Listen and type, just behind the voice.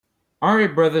All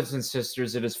right, brothers and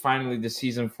sisters, it is finally the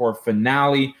season 4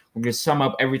 finale. We're going to sum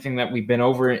up everything that we've been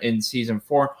over in season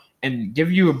 4 and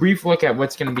give you a brief look at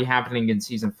what's going to be happening in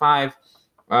season 5.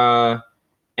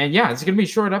 And yeah, it's going to be a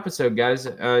short episode, guys.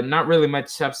 Not really much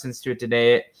substance to it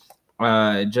today.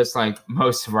 Just like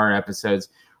most of our episodes,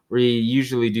 we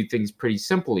usually do things pretty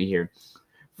simply here.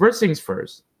 First things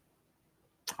first,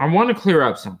 I want to clear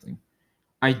up something.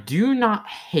 I do not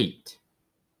hate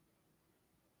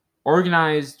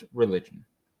organized religion.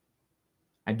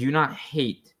 I do not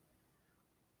hate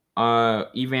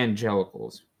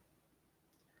evangelicals.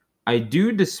 I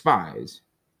do despise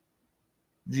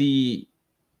the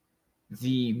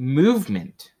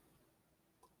movement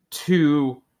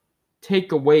to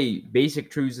take away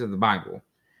basic truths of the Bible.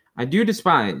 I do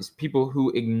despise people who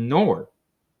ignore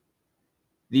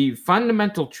the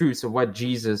fundamental truths of what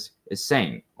Jesus is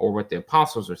saying or what the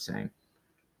apostles are saying.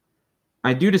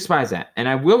 I do despise that, and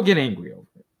I will get angry over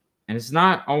it. And it's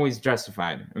not always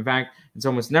justified. In fact, it's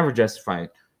almost never justified.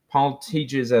 Paul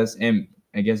teaches us, and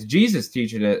I guess Jesus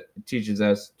teaches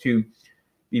us to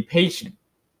be patient,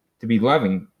 to be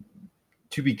loving,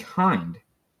 to be kind.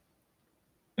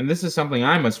 And this is something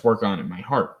I must work on in my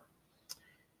heart.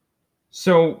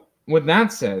 So, with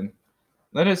that said,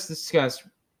 let us discuss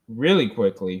really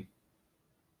quickly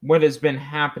what has been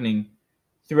happening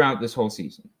throughout this whole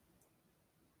season.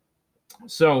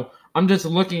 So I'm just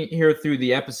looking here through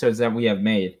the episodes that we have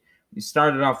made. We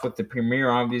started off with the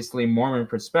premiere, obviously, Mormon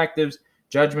Perspectives,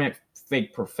 Judgment,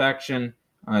 Fake Perfection,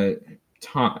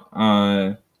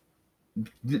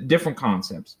 different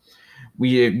concepts.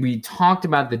 We talked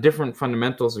about the different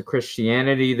fundamentals of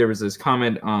Christianity. There was this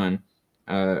comment on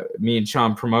me and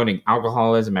Sean promoting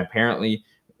alcoholism. Apparently,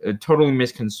 totally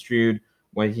misconstrued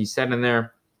what he said in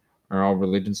there. Are all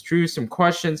religions true? Some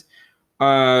questions.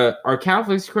 Are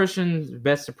Catholics Christians?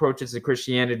 Best approaches to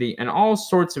Christianity, and all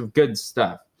sorts of good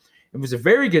stuff. It was a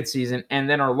very good season, and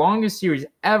then our longest series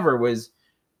ever was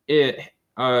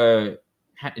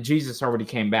Jesus Already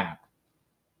Came Back.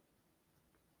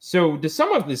 So to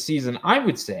sum up this season, I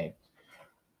would say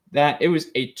that it was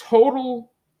a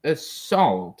total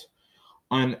assault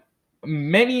on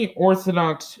many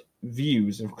orthodox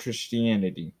views of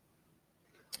Christianity.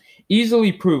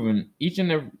 Easily proven, each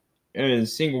and every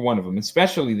single one of them,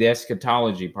 especially the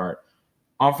eschatology part,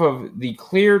 off of the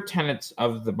clear tenets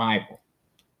of the Bible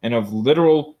and of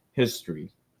literal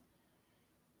history.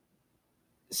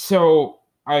 So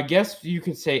I guess you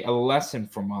could say a lesson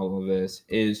from all of this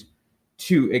is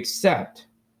to accept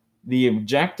the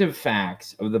objective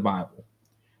facts of the Bible.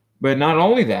 But not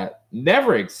only that,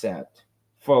 never accept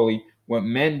fully what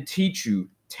men teach you.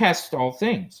 Test all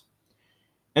things.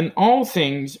 And all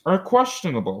things are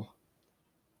questionable.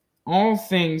 All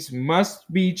things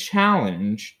must be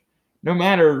challenged, no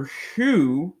matter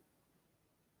who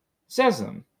says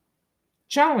them.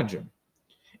 Challenge them.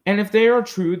 And if they are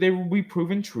true, they will be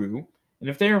proven true. And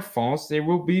if they are false, they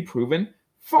will be proven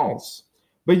false.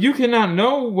 But you cannot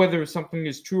know whether something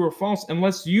is true or false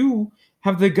unless you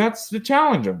have the guts to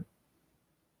challenge them.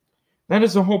 That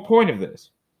is the whole point of this.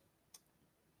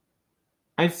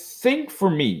 I think for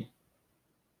me,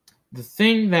 the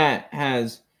thing that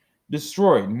has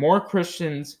destroyed more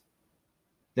Christians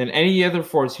than any other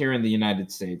force here in the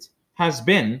United States has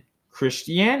been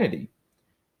Christianity.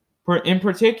 In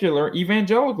particular,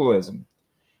 evangelicalism.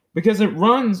 Because it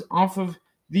runs off of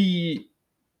the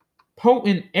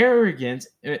potent arrogance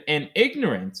and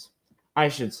ignorance, I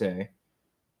should say,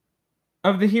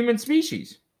 of the human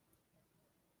species.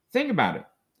 Think about it.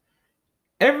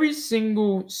 Every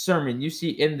single sermon you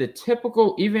see in the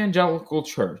typical evangelical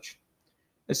church,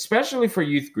 especially for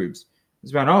youth groups,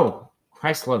 is about, oh,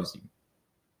 Christ loves you.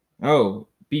 Oh,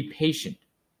 be patient.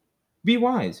 Be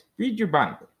wise. Read your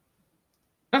Bible.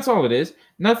 That's all it is.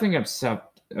 Nothing of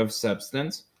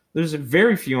substance. There's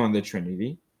very few on the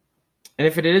Trinity. And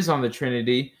if it is on the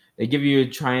Trinity, they give you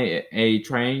a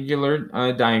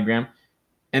triangular diagram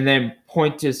and then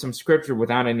point to some scripture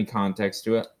without any context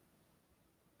to it.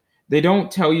 They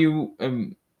don't tell you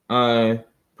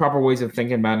proper ways of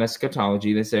thinking about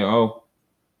eschatology. They say, oh,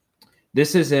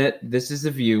 this is it. This is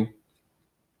the view.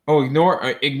 Oh,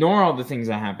 ignore all the things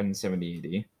that happened in 70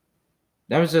 AD.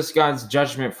 That was just God's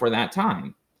judgment for that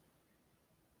time.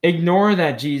 Ignore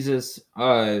that Jesus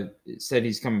said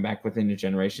he's coming back within a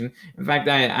generation. In fact,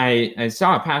 I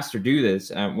saw a pastor do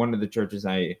this at one of the churches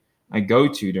I go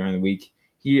to during the week.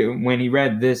 When he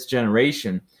read this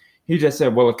generation, he just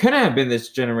said, well, it couldn't have been this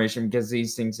generation because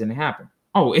these things didn't happen.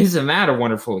 Oh, isn't that a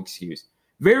wonderful excuse?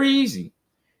 Very easy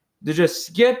to just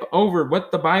skip over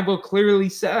what the Bible clearly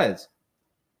says.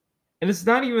 And it's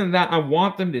not even that I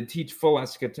want them to teach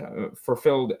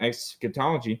fulfilled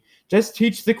eschatology. Just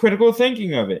teach the critical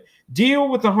thinking of it. Deal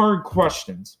with the hard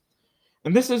questions.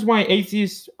 And this is why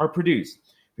atheists are produced.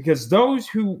 Because those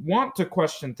who want to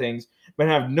question things but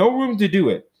have no room to do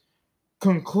it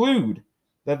conclude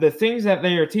that the things that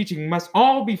they are teaching must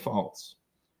all be false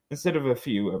instead of a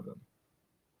few of them.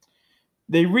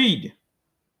 They read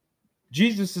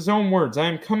Jesus' own words, "I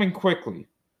am coming quickly."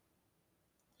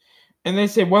 And they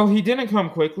say, well, he didn't come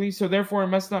quickly, so therefore it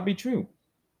must not be true.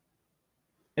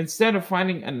 Instead of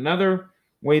finding another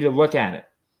way to look at it.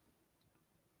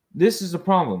 This is a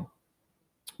problem.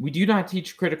 We do not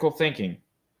teach critical thinking.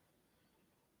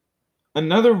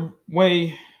 Another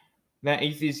way that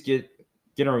atheists get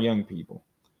our young people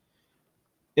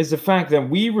is the fact that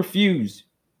we refuse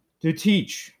to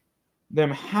teach them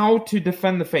how to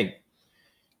defend the faith.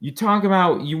 You talk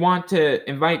about you want to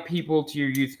invite people to your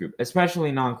youth group,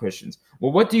 especially non-Christians.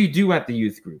 Well, what do you do at the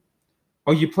youth group?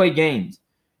 Oh, you play games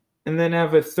and then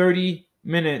have a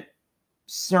 30-minute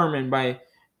sermon by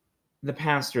the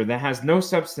pastor that has no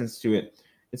substance to it.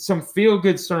 It's some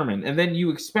feel-good sermon. And then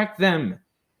you expect them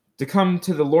to come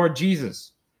to the Lord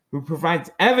Jesus, who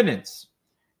provides evidence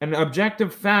and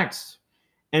objective facts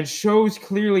and shows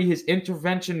clearly his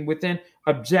intervention within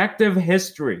objective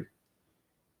history.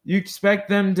 You expect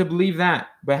them to believe that,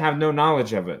 but have no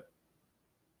knowledge of it.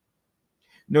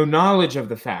 No knowledge of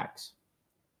the facts.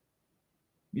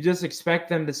 You just expect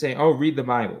them to say, oh, read the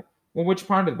Bible. Well, which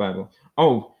part of the Bible?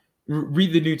 Oh,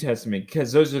 read the New Testament,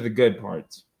 because those are the good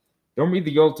parts. Don't read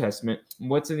the Old Testament.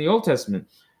 What's in the Old Testament?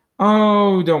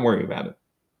 Oh, don't worry about it.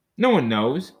 No one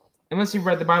knows, unless you've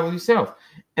read the Bible yourself.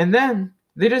 And then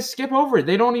they just skip over it.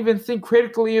 They don't even think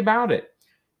critically about it.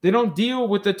 They don't deal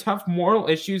with the tough moral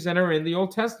issues that are in the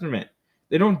Old Testament.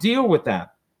 They don't deal with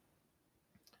that.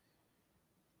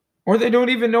 Or they don't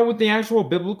even know what the actual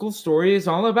biblical story is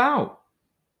all about.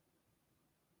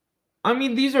 I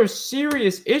mean, these are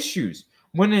serious issues.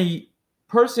 When a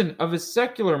person of a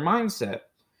secular mindset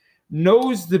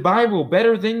knows the Bible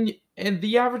better than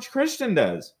the average Christian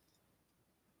does.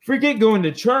 Forget going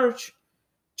to church.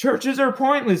 Churches are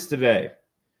pointless today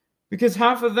because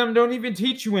half of them don't even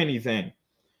teach you anything.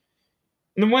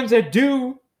 And the ones that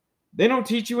do, they don't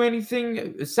teach you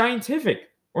anything scientific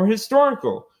or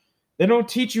historical. They don't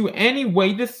teach you any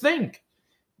way to think.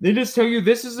 They just tell you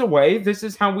this is the way, this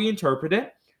is how we interpret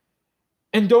it,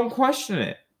 and don't question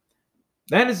it.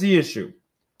 That is the issue.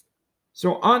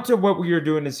 So on to what we are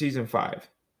doing in Season 5.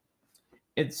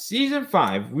 In Season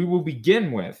 5, we will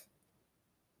begin with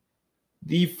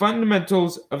the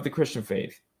fundamentals of the Christian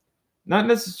faith. Not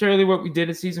necessarily what we did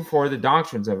in Season 4, the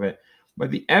doctrines of it,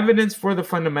 but the evidence for the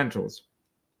fundamentals.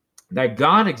 That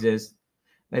God exists,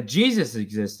 that Jesus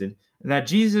existed, and that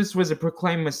Jesus was a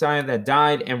proclaimed Messiah that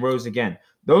died and rose again.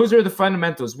 Those are the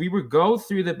fundamentals. We will go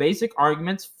through the basic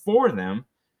arguments for them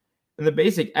and the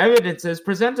basic evidences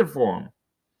presented for them.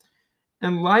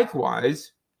 And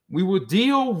likewise, we will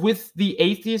deal with the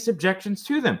atheist objections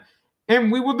to them.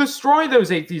 And we will destroy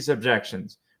those atheist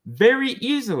objections very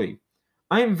easily.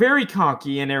 I am very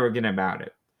cocky and arrogant about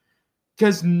it.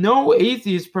 Because no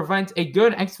atheist provides a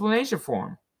good explanation for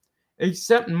them.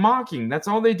 Except mocking. That's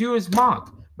all they do is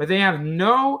mock. But they have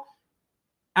no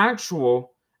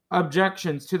actual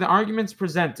objections to the arguments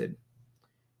presented.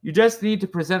 You just need to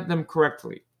present them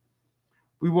correctly.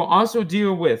 We will also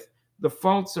deal with the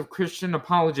faults of Christian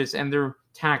apologists and their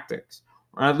tactics,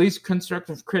 or at least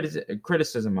constructive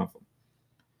criticism of them.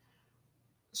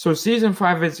 So Season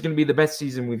 5 is going to be the best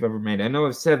season we've ever made. I know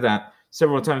I've said that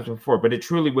several times before, but it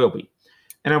truly will be.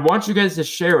 And I want you guys to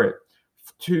share it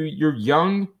to your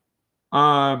young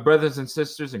brothers and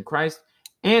sisters in Christ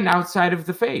and outside of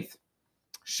the faith.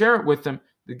 Share it with them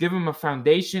to give them a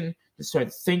foundation to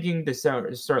start thinking, to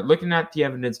start looking at the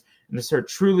evidence, and to start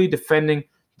truly defending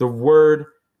the word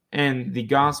and the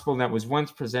gospel that was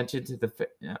once presented to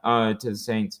the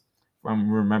saints, if I'm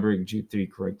remembering Jude 3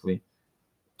 correctly.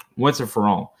 Once and for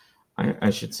all, I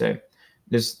should say.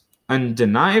 This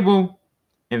undeniable,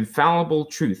 infallible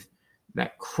truth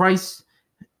that Christ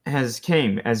has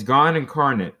came as God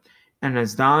incarnate and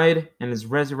has died and is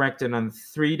resurrected on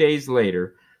 3 days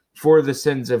later for the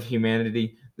sins of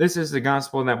humanity. This is the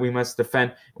gospel that we must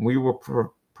defend, and we will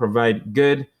provide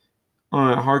good,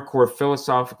 hardcore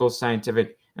philosophical,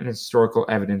 scientific, and historical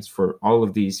evidence for all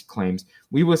of these claims.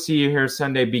 We will see you here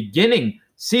Sunday, beginning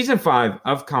Season 5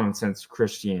 of Common Sense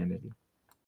Christianity.